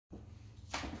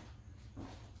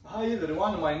Hi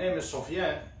everyone, my name is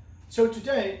Sofian. So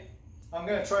today I'm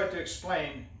going to try to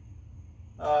explain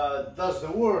is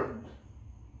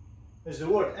the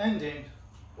word ending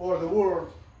or the word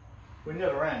will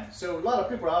never end. So a lot of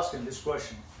people are asking this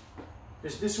question.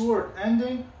 Is this word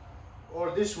ending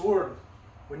or this word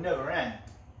will never end?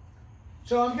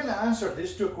 So I'm going to answer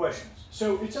these two questions.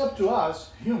 So it's up to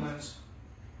us humans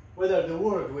whether the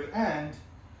word will end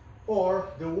or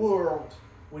the world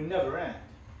will never end.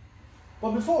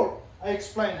 But before I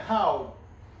explain how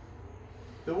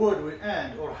the word will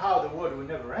end or how the word will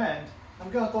never end, I'm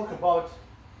going to talk about,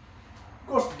 of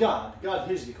course, God.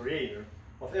 God is the creator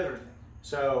of everything.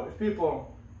 So if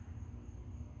people,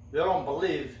 they don't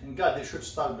believe in God, they should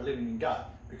start believing in God,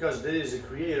 because there is a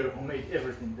creator who made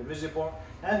everything, the visible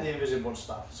and the invisible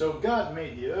stuff. So God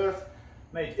made the earth,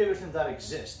 made everything that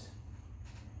exists.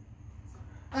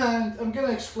 And I'm going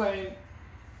to explain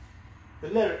the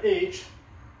letter H,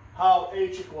 how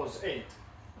H equals 8.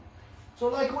 So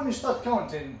like when you start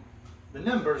counting the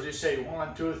numbers, you say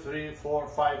 1, 2, 3, 4,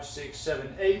 5, 6,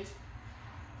 7, 8.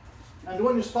 And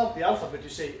when you start the alphabet, you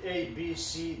say A, B,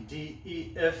 C, D,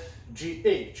 E, F, G,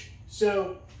 H.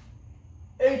 So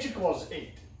H equals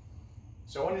 8.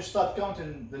 So when you start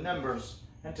counting the numbers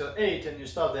until 8 and you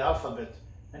start the alphabet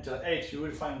until 8, you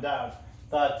will find out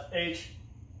that H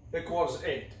equals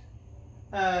 8.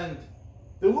 And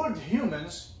the word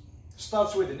humans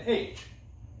starts with an H.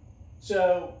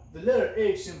 So the letter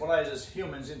H symbolizes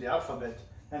humans in the alphabet,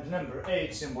 and number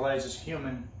 8 symbolizes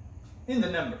human in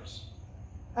the numbers.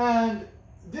 And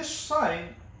this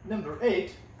sign, number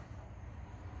 8,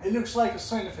 it looks like a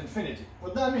sign of infinity.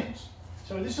 What that means?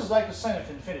 So this is like a sign of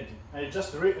infinity. I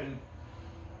just written,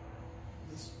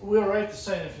 we'll write the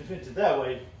sign of infinity that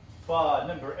way, but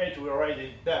number 8 we'll write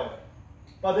it that way.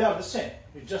 But they are the same.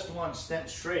 It's just one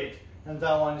stands straight and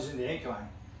that one is in the incline.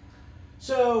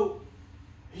 So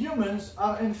humans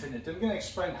are infinite. I'm going to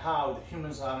explain how the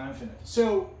humans are infinite.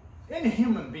 So any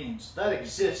human beings that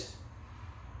exist,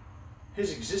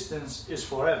 his existence is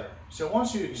forever. So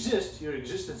once you exist, your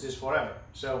existence is forever.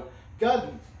 So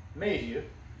God made you,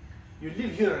 you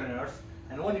live here on earth,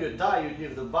 and when you die, you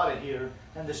leave the body here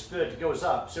and the spirit goes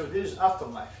up. So there is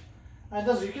afterlife. And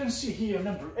as you can see here,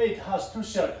 number 8 has 2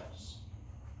 circles.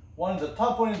 One in the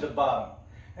top, one in the bottom.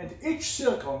 And each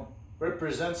circle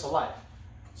represents a life.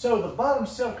 So the bottom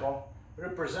circle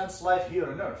represents life here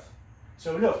on earth.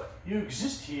 So look, you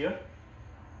exist here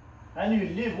and you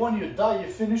live. When you die, you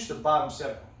finish the bottom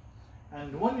circle.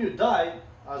 And when you die,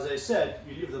 as I said,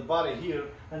 you leave the body here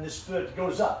and the spirit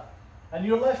goes up and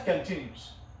your life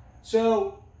continues.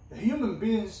 So the human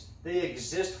beings, they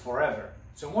exist forever.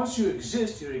 So once you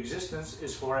exist, your existence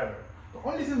is forever. The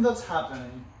only thing that's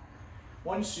happening,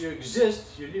 once you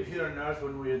exist, you live here on earth.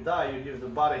 When you die, you leave the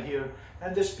body here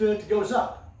and the spirit goes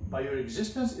up. But your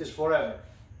existence is forever.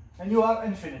 And you are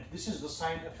infinite. This is the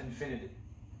sign of infinity.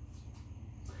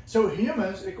 So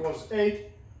humans equals 8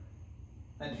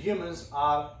 and humans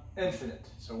are infinite.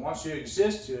 So once you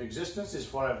exist, your existence is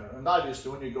forever. And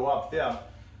obviously when you go up there,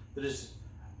 there is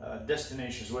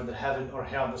destinations, whether heaven or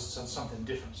hell, this is something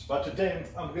different. But today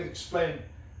I'm going to explain,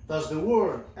 does the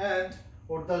word end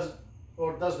or does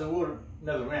the word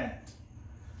never end?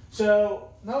 So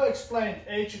now I explained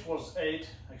H equals 8,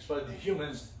 I explained the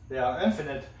humans, they are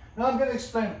infinite. Now I'm going to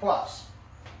explain plus.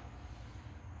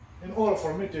 In order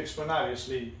for me to explain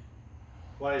obviously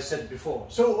what I said before.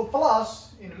 So a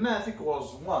plus in math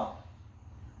equals 1.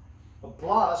 A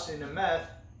plus in math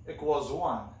equals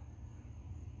 1.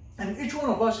 And each one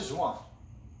of us is 1.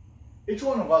 Each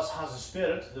one of us has a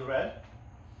spirit, the red,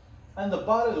 and the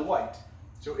body, the white.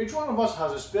 So each one of us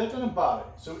has a spirit and a body.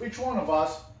 So each one of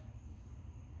us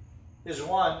is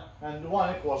 1, and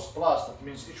 1 equals plus. That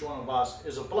means each one of us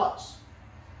is a plus.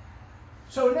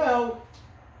 So now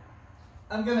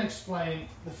I'm going to explain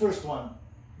the first one.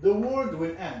 The word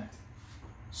will end.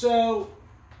 So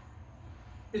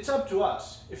it's up to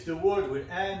us if the word will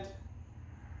end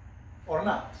or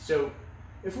not. So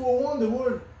if we want the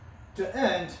word to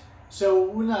end, so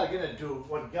we're not going to do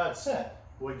what God said.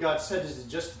 What God said is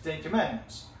just the 10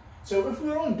 Commandments. So if we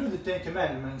don't do the 10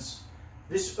 Commandments,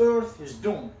 this earth is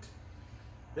doomed.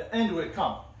 The end will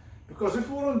come. Because if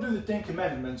we don't do the 10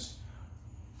 Commandments,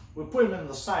 we put them on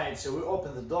the side, so we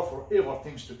open the door for evil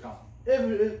things to come.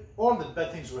 All the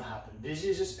bad things will happen.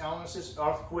 Diseases, illnesses,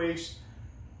 earthquakes,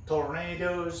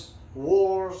 tornadoes,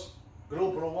 wars,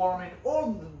 global warming,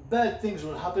 all the bad things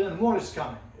will happen, and more is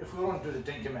coming if we don't do the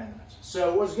 10 Commandments.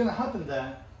 So what's going to happen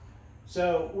then?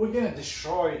 So we're going to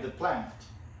destroy the planet.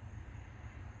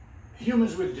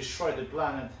 Humans will destroy the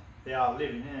planet they are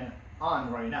living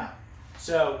on right now.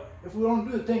 So if we don't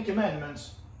do the 10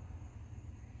 Commandments,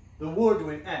 the world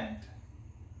will end.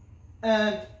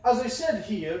 And as I said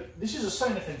here, this is a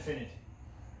sign of infinity.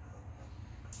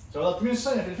 So that means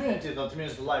sign of infinity, that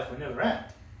means the life will never end.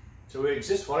 So we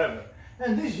exist forever.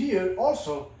 And this here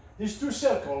also, these two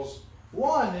circles,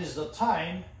 one is the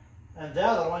time and the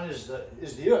other one is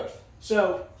the earth.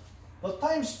 So the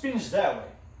time spins that way.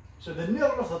 So the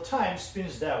needle of the time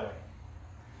spins that way.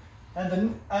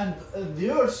 And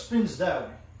the earth spins that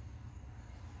way.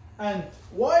 And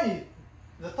why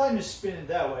the time is spinning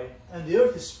that way and the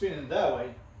earth is spinning that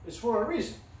way is for a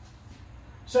reason.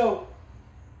 So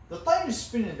the time is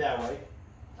spinning that way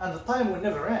and the time will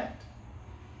never end.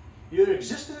 Your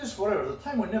existence is forever. The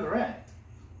time will never end.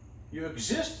 You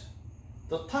exist,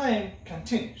 the time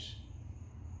continues.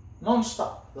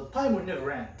 Non-stop. The time will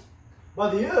never end.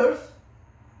 But the earth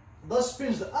thus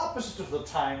spins the opposite of the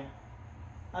time,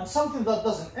 and something that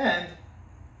doesn't end,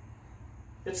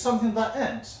 it's something that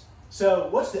ends. So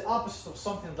what's the opposite of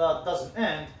something that doesn't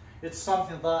end? It's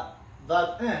something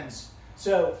that ends.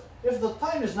 So if the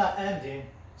time is not ending,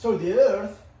 so the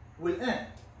earth will end.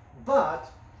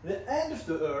 But the end of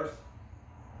the earth,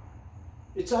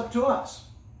 it's up to us.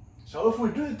 So if we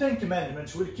do the 10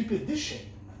 Commandments, we'll keep it this shape.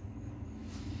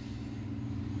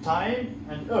 Time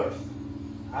and earth.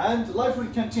 And life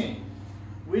will continue.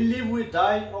 We live, we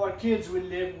die, our kids will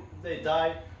live, they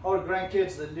die, our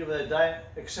grandkids, they live, they die,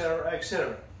 etc.,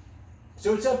 etc.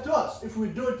 So it's up to us. If we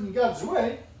do it in God's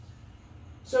way,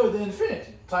 so the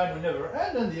infinity, time will never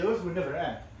end and the earth will never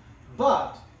end.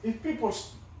 But if people,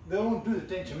 they don't do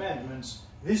the 10 Commandments,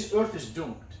 this earth is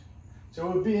doomed. So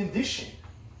it will be in this shape.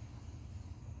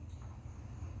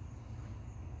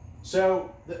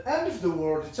 So the end of the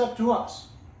world, it's up to us.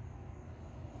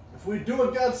 If we do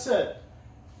what God said,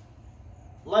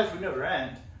 life will never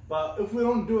end. But if we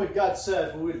don't do what God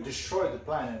said, we will destroy the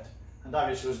planet. And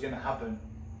obviously what's going to happen?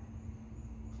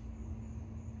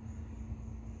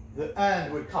 The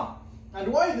end will come.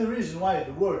 And why the reason why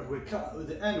the word will come,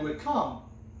 the end will come?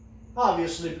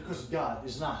 Obviously because God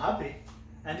is not happy.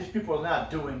 And if people are not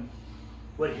doing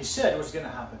what He said was going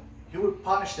to happen, He will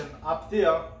punish them up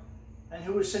there and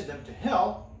He will send them to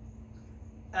hell.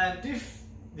 And if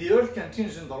the earth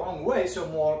continues in the wrong way, so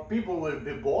more people will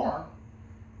be born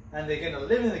and they're going to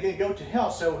live and they're going to go to hell,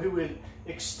 so He will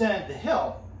extend the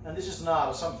hell. And this is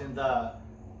not something that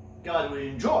God will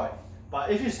enjoy.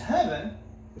 But if it's heaven,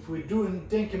 if we do the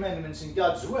 10 Commandments in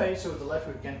God's way, so the life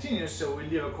will continue, so we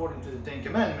live according to the 10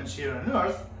 Commandments here on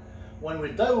earth, when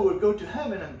we die we will go to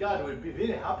heaven and God will be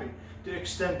very happy to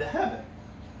extend the heaven.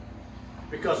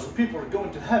 Because people are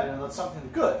going to heaven and that's something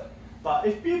good. But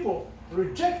if people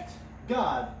reject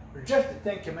God, reject the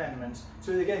 10 Commandments,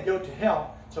 so they're going to go to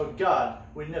hell, so God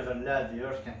will never let the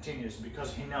earth continues,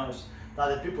 because He knows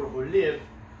that the people who live,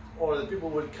 or the people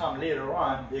who will come later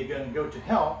on, they're going to go to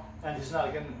hell, and He's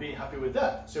not going to be happy with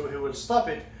that. So He will stop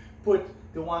it, put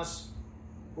the ones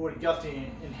who are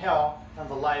guilty in hell, and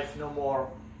the life no more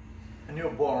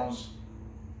newborns.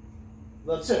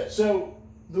 That's it. So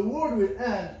the world will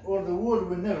end, or the world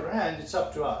will never end. It's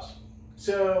up to us.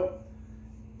 So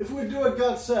if we do what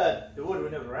God said, the world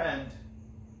will never end.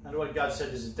 And what God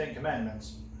said is the 10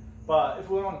 Commandments. But if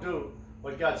we don't do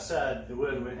what God said, the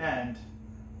world will end.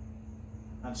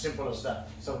 And simple as that.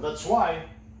 So that's why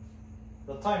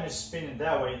the time is spinning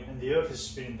that way and the earth is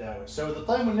spinning that way. So the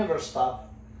time will never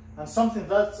stop. And something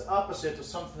that's opposite to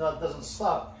something that doesn't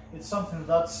stop, it's something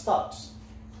that stops.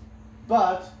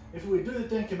 But if we do the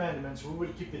 10 Commandments, we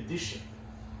will keep it this shape.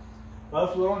 But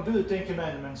if we don't do the 10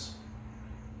 Commandments,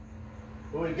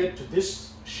 we will get to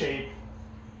this shape,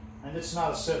 and it's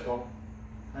not a circle,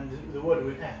 and the world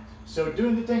will end. So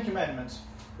doing the 10 Commandments,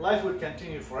 life will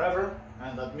continue forever,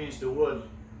 and that means the world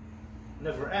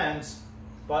never ends.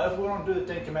 But if we don't do the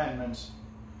 10 Commandments,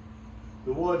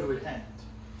 the world will end.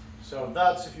 So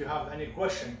that's, if you have any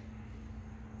question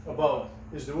about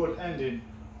is the world ending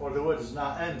or the world is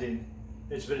not ending,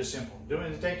 it's very simple.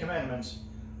 Doing the 10 Commandments,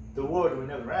 the world will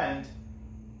never end.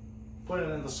 Put it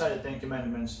in the side of the 10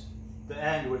 Commandments, the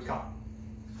end will come.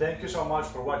 Thank you so much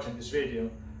for watching this video,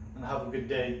 and have a good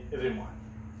day, everyone.